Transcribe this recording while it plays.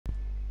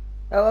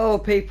Hello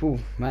people,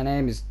 my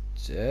name is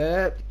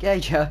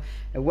Gager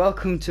and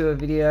welcome to a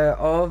video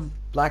of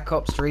Black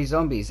Ops 3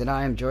 Zombies, and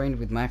I am joined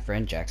with my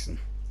friend Jackson.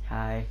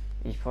 Hi,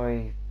 it's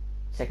probably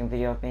second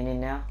video I've been in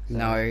now. So.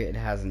 No, it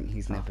hasn't.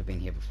 He's never been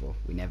here before.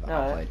 We never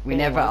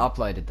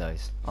uploaded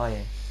those. Oh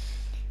yeah.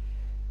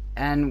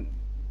 And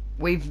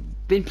we've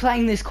been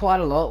playing this quite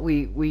a lot.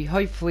 We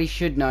hopefully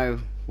should know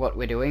what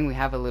we're doing. We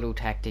have a little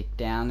tactic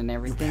down and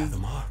everything. You bear the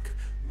mark.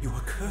 You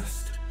are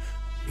cursed.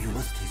 You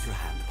must place your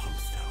hand upon the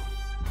stone.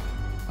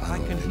 I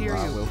can hear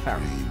you. Will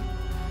Ferrell.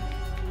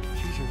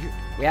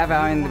 We have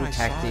our own little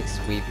tactics.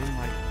 It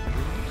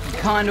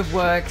kind of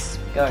works.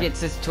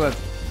 Gets us to a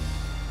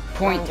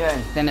point.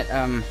 Then it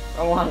and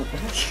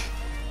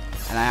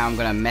now I'm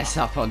gonna mess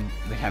up on.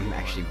 But I'm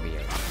actually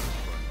weird.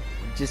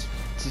 Just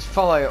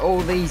follow all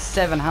these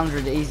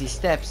 700 easy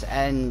steps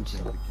and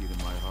just,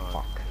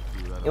 fuck.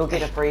 You'll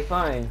get a free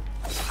phone.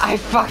 I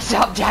fucked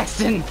up,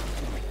 Jackson.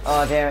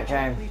 Oh damn it,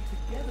 James.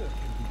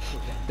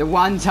 The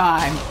one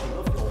time.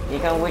 Here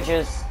come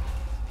witches.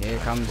 Here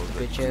comes the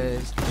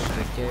bitches.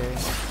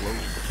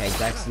 Okay,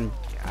 Jackson,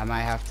 I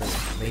might have to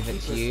leave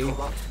it to you.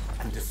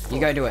 You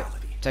go do it.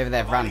 It's over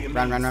there. Run.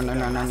 Don't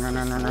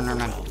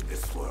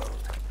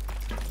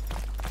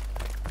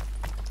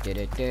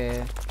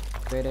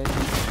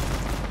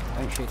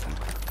shoot them.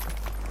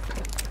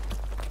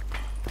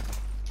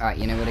 Alright,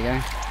 you know where to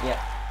go? Yep.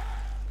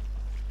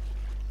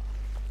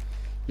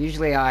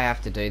 Usually I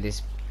have to do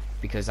this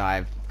because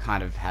I've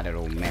kind of had it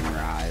all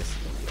memorized,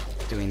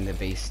 doing the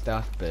beast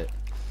stuff, but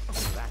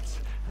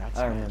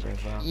I remember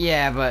as well.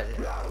 yeah, but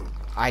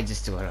I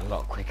just do it a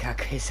lot quicker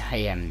because I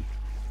am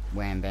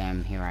wham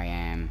bam, here I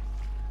am.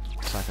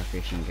 It's like a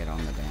fish and get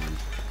on the dam.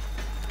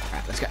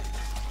 Alright, let's go.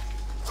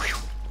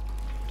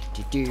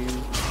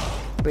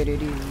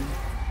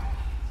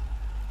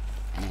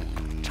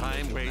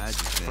 Time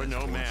waits for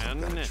no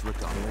man.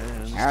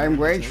 Time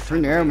waits for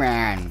no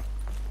man.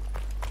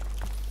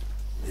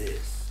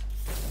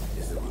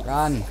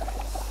 Run.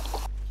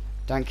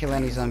 Don't kill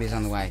any zombies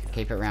on the way.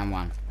 Keep it round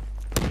one.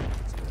 I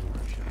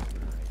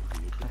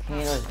can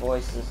hear those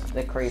voices.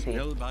 They're creepy.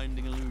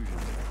 Spellbinding illusion.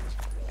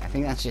 I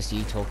think that's just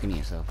you talking to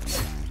yourself.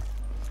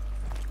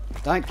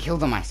 Don't kill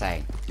them, I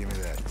say. Give me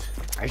that.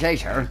 I say,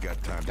 sir.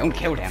 Don't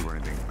kill them.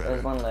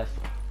 There's one left.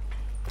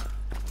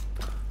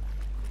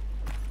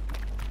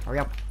 Hurry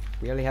up.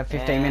 We only have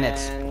 15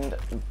 minutes. And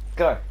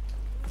go.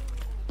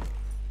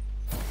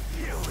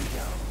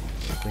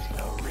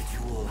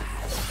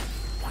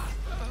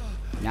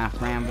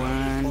 Knock round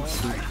one.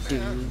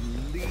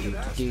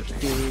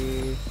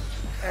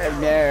 Oh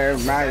no,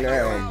 my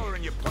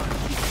lord.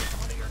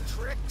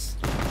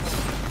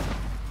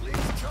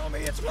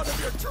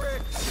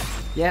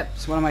 Yep,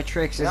 it's one of my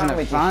tricks, isn't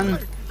it fun?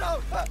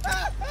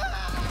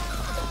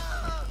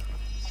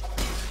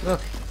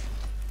 Look,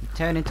 you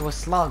turn into a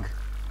slug.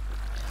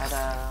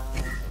 Ta-da.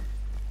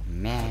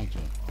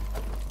 Magic.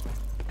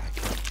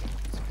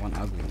 It's one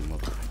ugly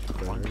look.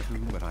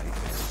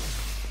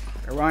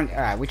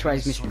 Alright, which way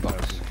is Mystery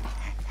Box?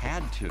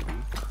 Had to.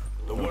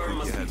 The worm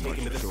must be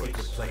taken to the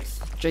sacred place.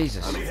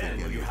 Jesus.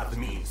 Then will you have the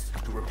means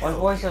to repel One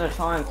voice at a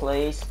time,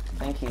 please.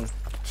 Thank you.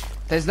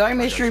 There's no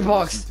Mystery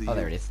Box! Oh,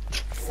 there it is.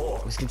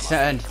 I was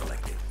concerned.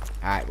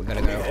 Alright, we're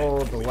gonna go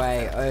all the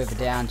way over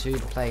down to the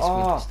place with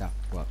the stuff.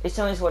 What? It's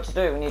telling us what to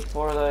do. We need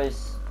 4 of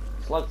those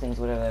slug things,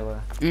 whatever they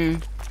were.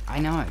 I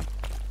know.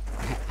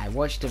 I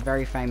watched a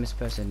very famous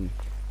person,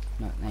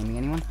 not naming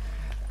anyone.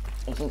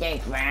 You can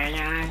get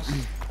bananas.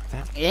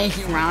 Yes,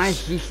 right,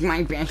 he's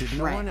my best friend. Did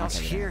no one else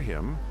hear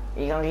him?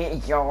 You gonna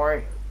get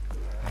George?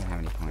 I don't have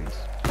any points.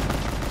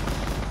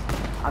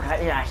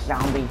 Okay, that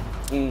zombie.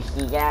 Do you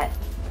see that?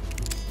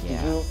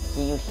 Yeah. Do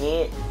you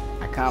see it?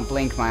 I can't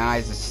blink, my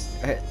eyes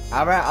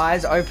are our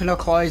eyes open or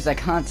closed? I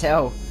can't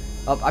tell.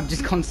 Oh, I'm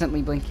just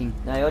constantly blinking.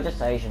 No, you're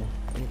just Asian.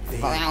 Okay.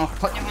 No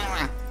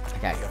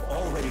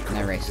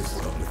racist.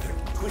 with their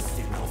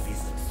twisted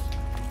malfeasance.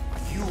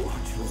 You are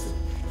chosen.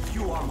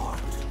 You are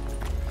marked.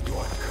 You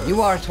are cursed.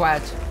 You are a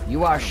twat.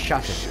 You are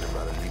shuttered. Shit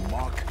about it, you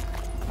mark.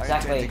 I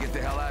Exactly. intend to get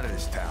the hell out of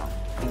this town.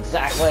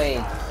 Exactly.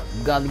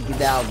 You gotta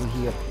get out of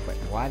here. Wait,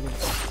 why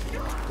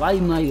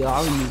am I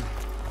army?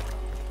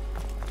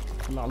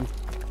 Hello.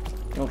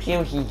 You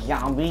kill these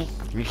zombies.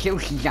 You kill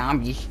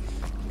zombies.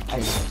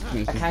 I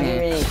can't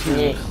really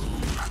see it.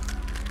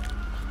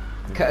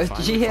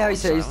 Did you hear how he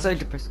said he's so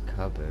depressed?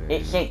 Cupboard.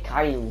 It said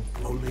Kyle.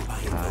 Only by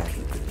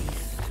invoking the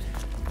beast.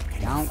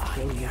 Don't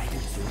kill you.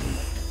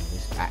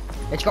 Alright,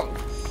 let's go.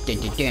 We're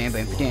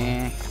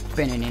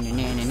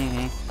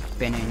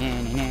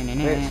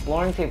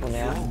exploring people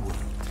now.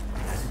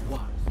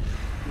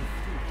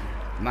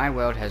 My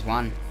world has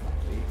one.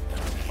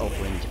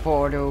 Open the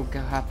portal, go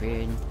hop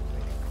in.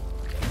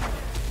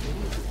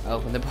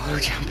 Open the portal,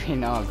 jump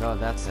in. Oh god,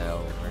 that's an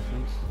old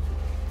reference.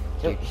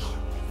 So,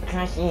 I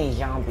can't see any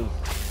zombies.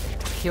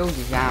 Kill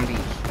the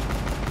zombies.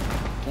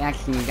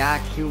 Jackson, you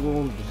gotta kill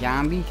all the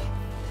zombies.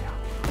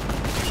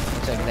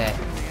 What's over there?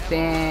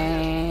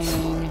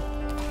 Thing.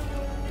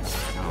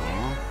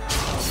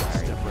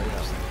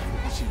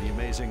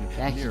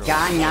 That's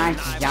got 9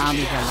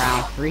 zombies in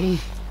round 3.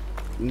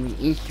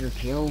 Insta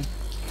kill.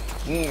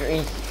 You're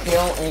in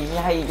skill, and this is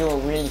how you do a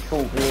really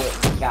cool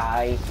glitch,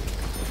 guys.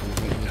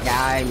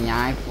 Guy,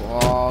 knife,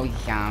 all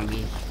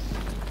zombies.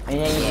 And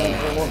then you can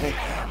do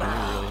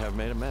You really have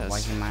made a mess.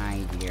 Wasn't my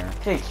idea.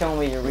 Please show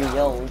me to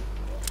reload.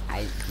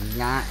 I do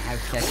not have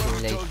sexual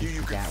Who told you relations you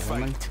with can that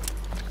woman. fight?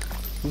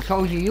 Who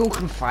told you you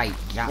can fight?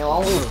 Yeah, No,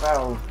 I'm with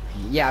Pharaoh.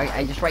 yeah,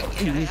 I just right.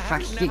 You Have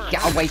fucking you never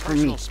get had away from me.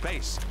 personal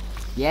space?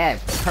 Yeah,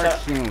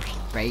 personal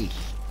space.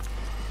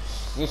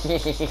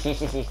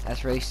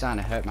 That's really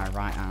starting to hurt my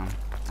right arm.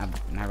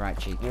 My right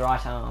cheek. Your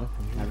right arm.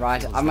 My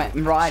right,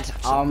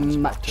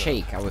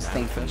 cheek. I was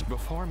thinking. Manifest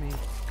before me.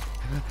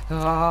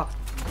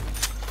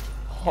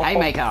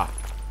 Haymaker.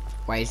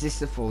 Wait, is this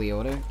the fully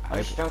auto? I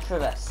just don't throw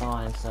that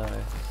sign, so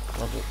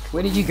logic.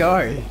 Where did you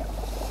go?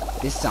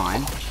 This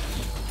sign.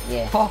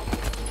 Yeah. Oh.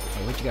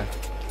 Hey, where'd you go?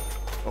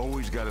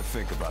 Always gotta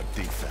think about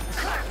defense.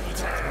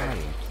 Where are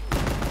you?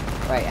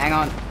 Wait, hang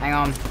on.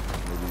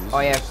 Maybe this Oh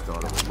is yeah, the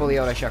start of fully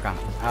auto shotgun.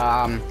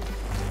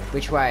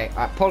 Which way?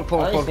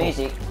 Portal. Oh, this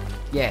music.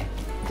 Yeah.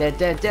 Wait,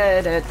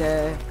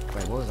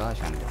 what was I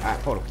trying to do? Alright,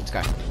 portal, let's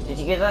go. Did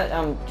you get that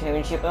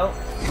championship belt?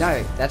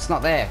 No, that's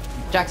not there.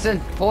 Jackson,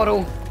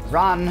 portal,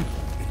 run.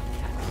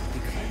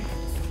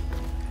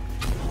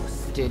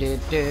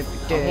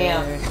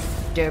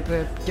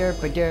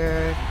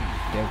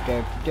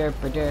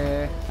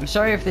 I'm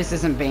sorry if this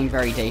isn't being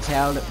very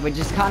detailed. We're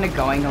just kind of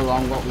going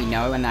along what we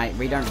know, and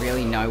we don't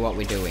really know what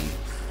we're doing.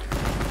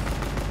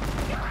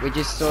 We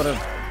just sort of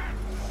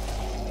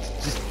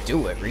just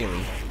do it,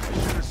 really.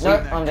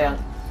 Nope, I'm down.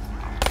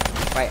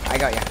 Wait, I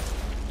got ya.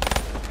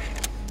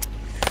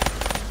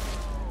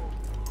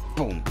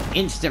 Boom,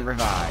 instant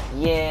revive.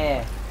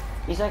 Yeah.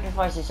 You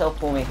sacrificed yourself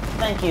for me.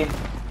 Thank you.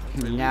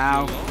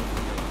 Now,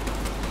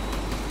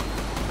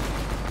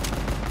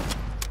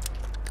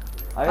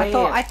 I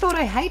I thought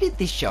I hated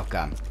this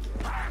shotgun.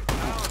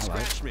 Oh,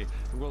 scratch me.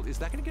 Well, is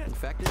that gonna get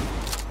infected?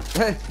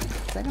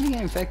 Is that gonna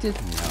get infected?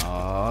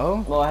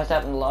 No. Well, it has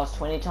happened the last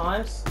 20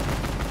 times.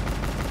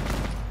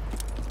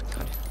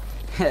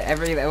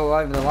 Over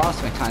the last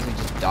 20 times we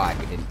just died,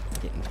 we didn't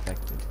get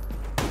infected.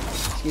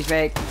 Excuse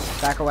me,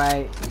 back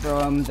away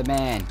from the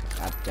man.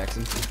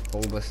 Jackson,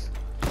 bulbousness.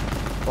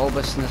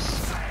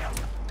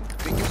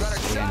 Think you got a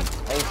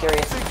shot? Are you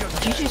serious?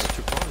 Did you just?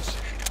 Too close.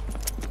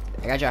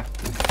 I gotcha.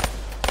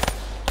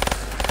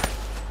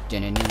 Fear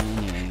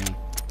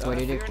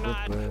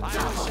not,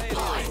 I'll save you.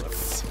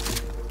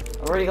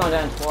 I've already gone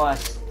down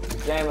twice.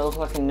 Damn, I look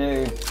like a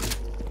noob.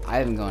 I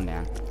haven't gone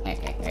down.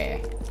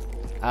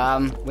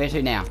 Where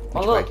to now? Oh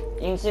Which look, way?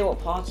 you can see what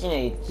parts you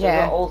need. So Yeah.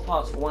 we've got all the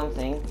parts for one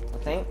thing, I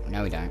think.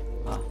 No, we don't.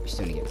 Oh. We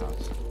still need to get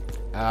parts.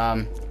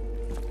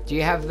 Do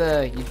you have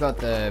you've got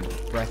the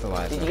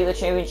breathalyzer? Did you get the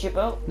championship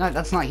belt? No,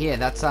 that's not here.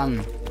 That's not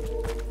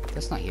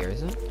here,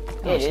 is it?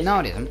 Yeah, it is. No,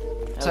 it isn't.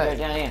 I'll So, go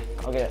down here.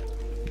 I'll get it.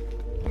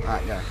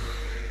 alright, go.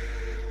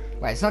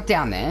 Wait, it's not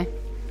down there.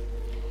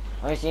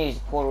 I'm just gonna use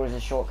the portal as a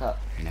shortcut.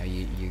 No,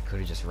 you could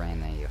have just ran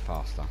there. You're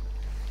faster.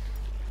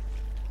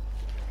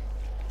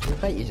 I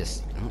bet you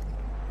just. Oh.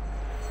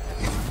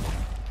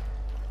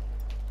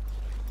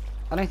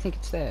 I don't think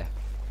it's there.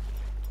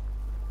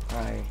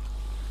 Right.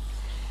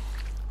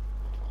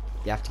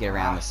 You have to get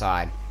around the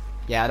side.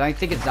 Yeah, I don't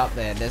think it's up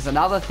there. There's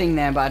another thing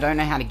there, but I don't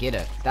know how to get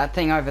it. That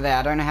thing over there,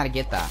 I don't know how to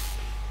get that.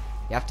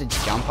 You have to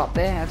jump up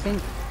there, I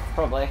think.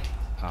 Probably.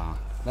 Oh,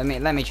 let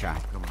me try.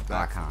 Oh,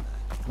 I can't.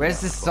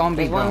 Where's this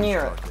zombie There's one gone?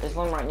 near it. There's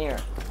one right near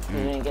it.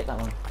 You didn't get that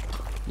one.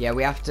 Yeah,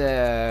 we have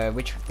to.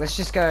 Let's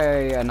just go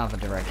another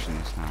direction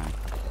this time.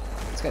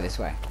 Let's go this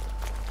way.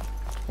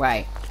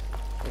 Wait.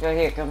 Go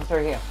here. Come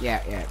through here.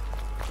 Yeah.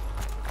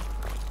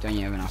 Don't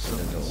you have enough for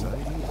the door?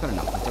 You've got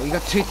enough for the door. You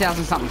got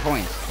 2,000 something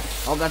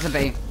points. Oh, that's a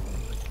B.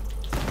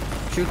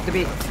 Shoot the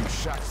B. Few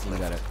shots Look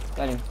left. at it.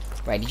 Got him.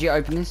 Wait, did you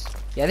open this?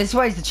 Yeah, this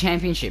way is the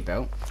championship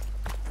belt.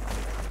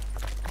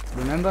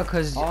 Remember?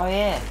 Because. Oh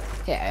yeah.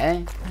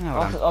 Yeah. I know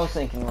what I was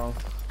thinking wrong.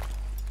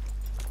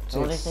 So,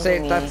 Don't listen see, to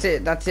me.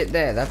 that's it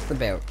there. That's the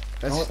belt.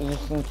 That's Don't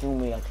listen to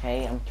me,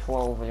 okay? I'm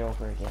 12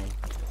 over again.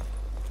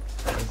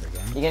 over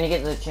again. You gonna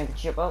get the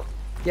championship belt?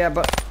 Yeah,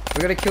 but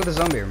we gotta kill the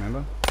zombie,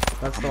 remember?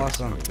 That's the last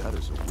one. That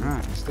is a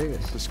Alright, let's do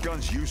this. This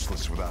gun's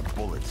useless without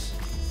bullets.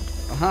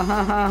 Ha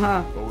ha ha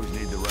ha. Always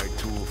need the right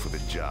tool for the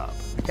job.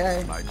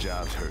 Okay. My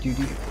job's hurt. Do.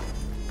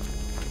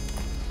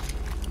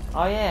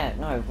 Oh yeah,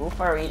 no, Will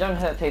Ferrell, you don't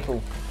hurt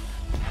people.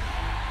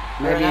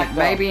 You're an actor.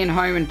 Maybe in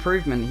Home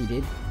Improvement he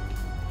did.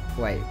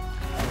 Wait.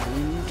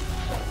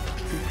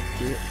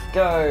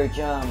 Go,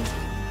 jump.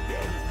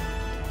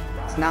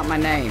 It's not my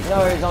name.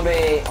 No,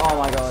 zombie. Oh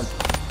my god.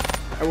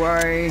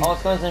 Away. I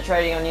was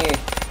concentrating on you.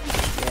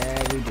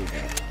 Yeah, we do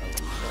that.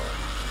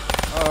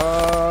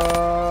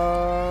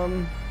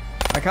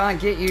 I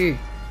can't get you.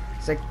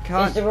 So I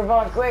can't. Instant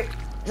revive, quick.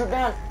 Drop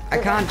down. I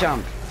can't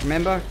jump.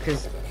 Remember?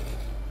 Because.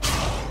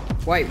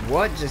 Wait,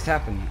 what just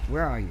happened?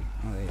 Where are you?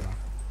 Oh, there you are.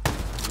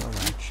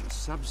 Each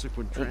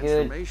subsequent You're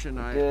good. transformation,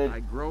 Good. I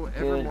grow ever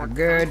Good. more I'm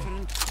good.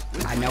 confident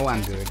with I know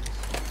I'm good.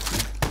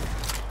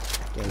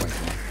 Get away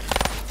from me.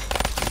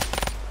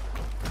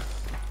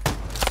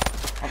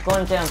 I I've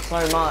gone down so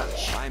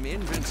much. I'm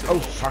invincible. Oh,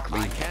 fuck me.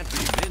 I can't be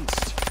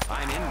vinced.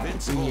 I'm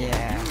invincible.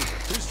 Yeah.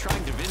 Who's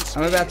trying to vince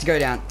I'm me? about to go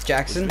down.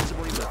 Jackson,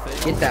 Invincible's a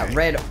thing. get that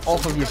red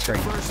off of your screen.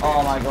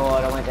 Oh my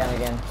god, I went down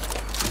again.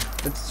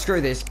 Let's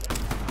screw this.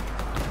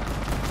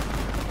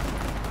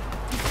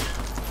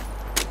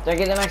 Don't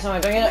get the max ammo,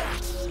 don't get it.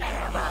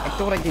 I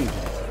thought I didn't.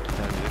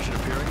 Ammunition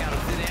appearing out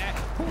of thin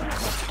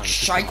air.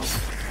 Shite.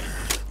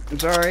 I'm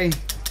sorry.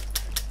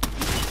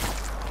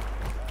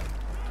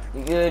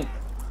 You good?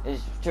 There's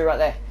two right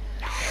there.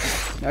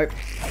 Nope.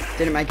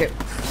 Didn't make it.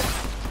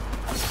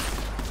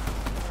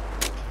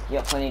 You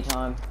got plenty of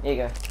time. Here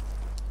you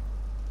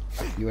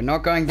go. You are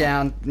not going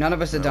down. None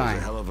of us are That was a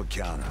dying. hell of a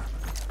counter.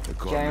 They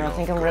caught me Jane, I off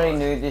think I'm guard. really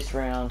noob this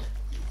round.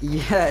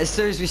 Yeah, as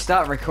soon as we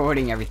start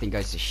recording, everything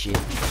goes to shit.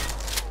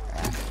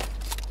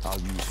 I'll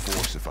use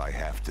force if I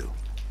have to.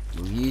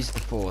 We'll use the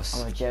force.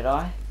 I'm a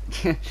Jedi.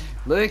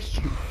 Luke,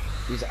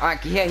 alright,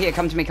 here,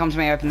 come to me,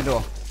 open the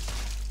door.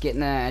 Get in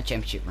the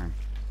championship room.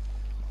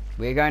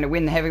 We're going to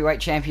win the heavyweight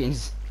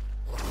champions.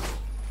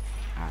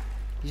 Alright,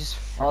 you just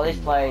Oh, this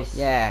fucking- place.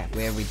 Yeah,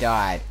 where we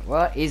died.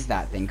 What is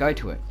that thing? Go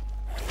to it.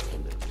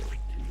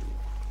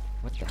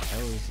 What the hell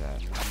is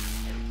that?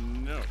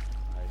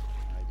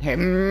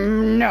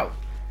 No.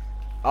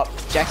 Oh,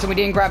 Jackson, we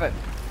didn't grab it.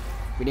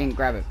 We didn't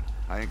grab it.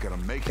 I ain't gonna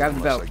make Grab it the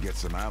unless belt. I get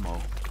some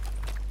ammo.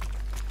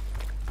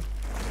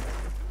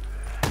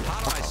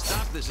 How do I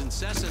stop this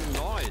incessant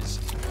noise?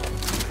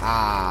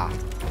 Ah.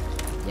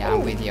 Yeah,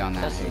 I'm Ooh, with you on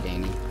that, that's it.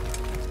 Houdini.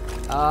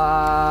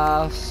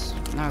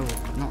 No,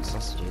 not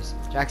sausages.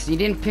 Jackson, you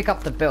didn't pick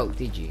up the belt,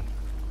 did you?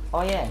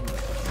 Oh yeah.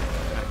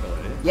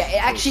 Yeah,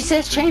 it actually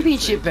says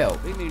championship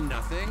belt. They mean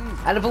nothing.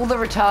 Out of all the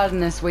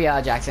retardedness we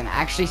are, Jackson, it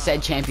actually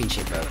said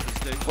championship belt.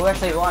 We're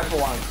actually right for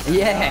once.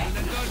 Yeah.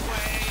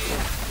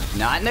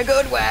 Not in a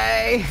good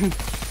way.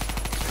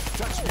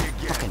 Touch me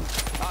again.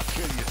 I'll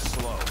kill you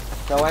slow.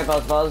 Go away,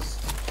 Buzz Buzz.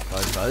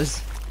 Buzz,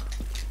 buzz.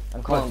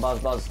 I'm calling Buzz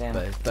Buzz now.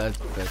 Buzz, buzz,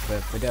 buzz,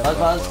 buzz, Buzz,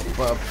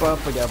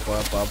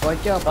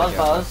 Buzz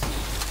Buzz.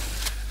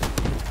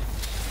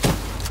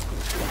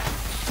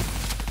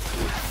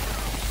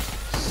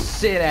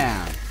 Sit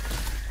down.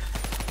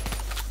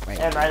 Wait,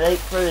 Am I late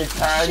for the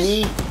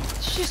party?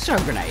 just throw a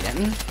grenade at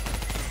me.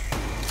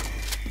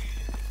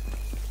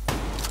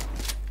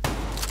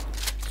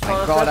 Come on,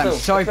 My God, I'm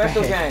Crystal. so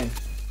Crystal bad. game.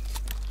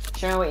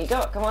 Show me what you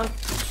got, come on.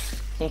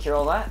 Think you're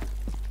all that?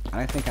 I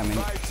don't think I'm in.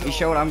 You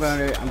sure what I'm going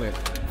to do? I'm going to.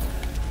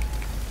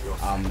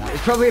 No.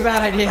 It's probably a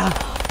bad idea.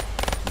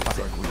 Looks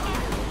like we did a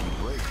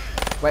lucky break.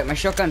 Wait, my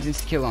shotgun's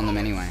insta-kill on them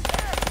anyway.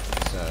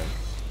 So.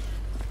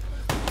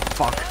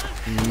 Fuck.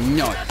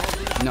 No.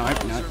 No.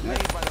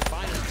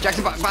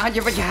 Jackson, behind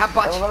you, but you have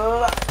butt.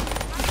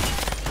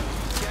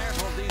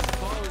 Careful, these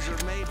clothes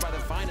are made by the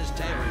finest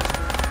tailors.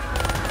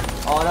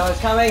 Oh no, it's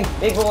coming!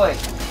 Big boy!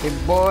 Big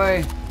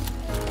boy.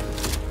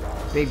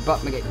 Big butt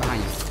McGee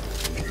behind you.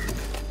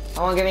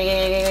 Come on, give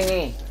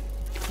me.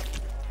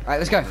 Alright,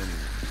 let's go.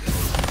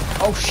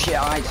 Oh shit,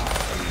 alright.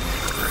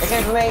 It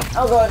came for me.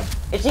 Oh god,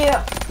 it's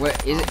here! Where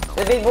is it?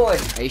 The big boy!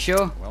 Are you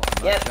sure? Well,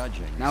 I'm Yep. not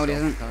judging. No, it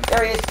isn't.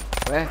 There he is!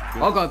 Where?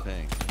 Oh god.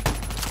 Thing.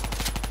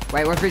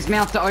 Wait for his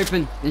mouth to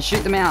open. Then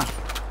shoot the mouth.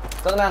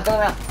 Got the mouth, got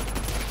the mouth!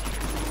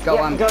 Got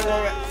Yep, one. Go.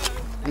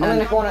 I'm in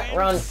the corner.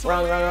 Run.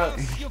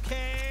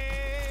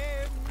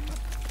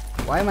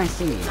 Why am I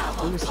singing?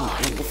 Who is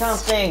singing? You can't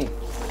sing!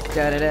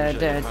 Da da da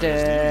da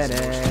da da.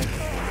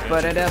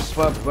 Ba da da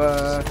ba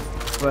ba.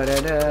 Ba da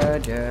da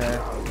da.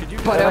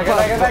 Ba da Go ba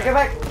back!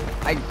 ba.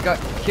 I got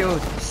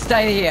killed.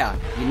 Stay here.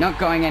 You're not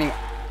going anywhere.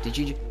 Did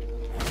you?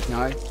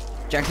 No.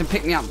 Jackson,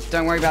 pick me up.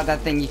 Don't worry about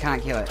that thing. You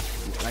can't kill it.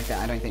 Like that,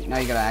 I don't think. No,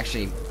 you gotta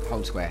actually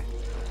hold square.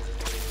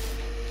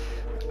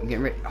 I'm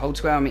getting rid. Hold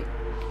square on me.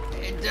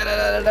 Da da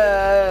da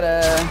da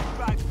da.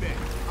 Back there.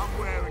 I'm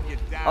wearing you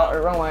down. Oh,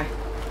 wrong way.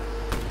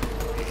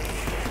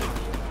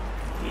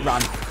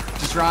 Run.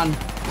 Just run.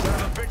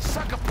 Son of a bitch,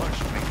 sucker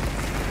punched me.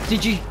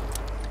 Did you?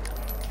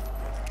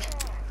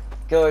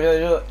 Go, do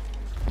it.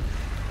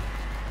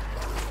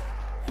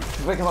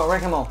 Wreck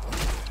 'em all.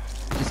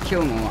 Just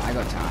kill them all. I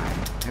got time.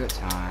 I got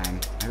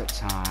time.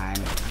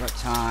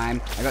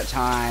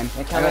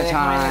 They're I coming, got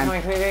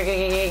time.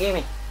 Give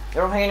me.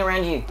 They're all hanging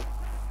around you.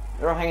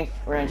 Maybe I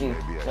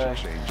So,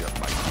 should change up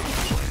my game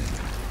plan.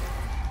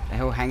 The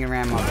hell hang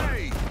around my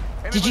body.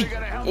 Hey, Did you- anybody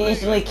got a help he me?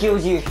 instantly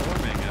kills you.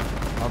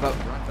 Oh, but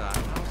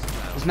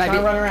this Try maybe.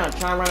 and run around.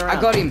 I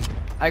got him. Did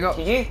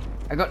you?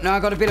 I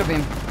got a bit of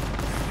him.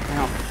 Hang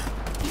on.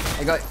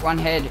 I got one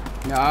head.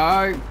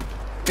 No.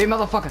 Big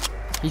motherfucker.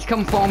 He's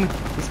coming for me.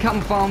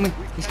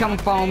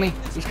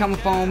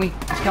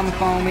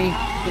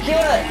 You killed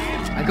it!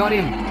 I got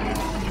him.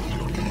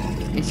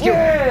 It's killed.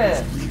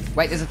 Yeah!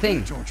 Wait, there's a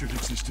thing. Don't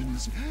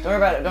worry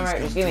about it.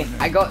 Just give me.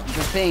 I got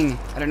the thing.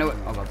 I don't know what.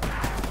 Oh god.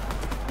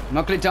 I'm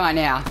not gonna die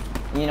now.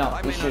 You know, I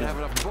you may not should. have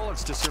enough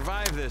bullets to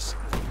survive this.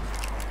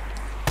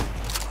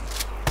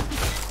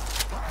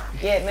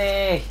 Get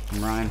me!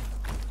 I'm Ryan.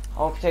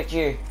 I'll protect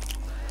you.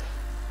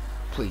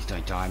 Please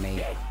don't die,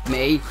 me.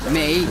 Me.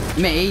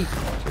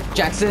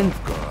 Jackson.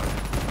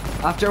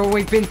 After all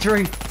we've been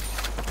through.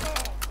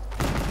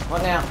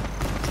 What now?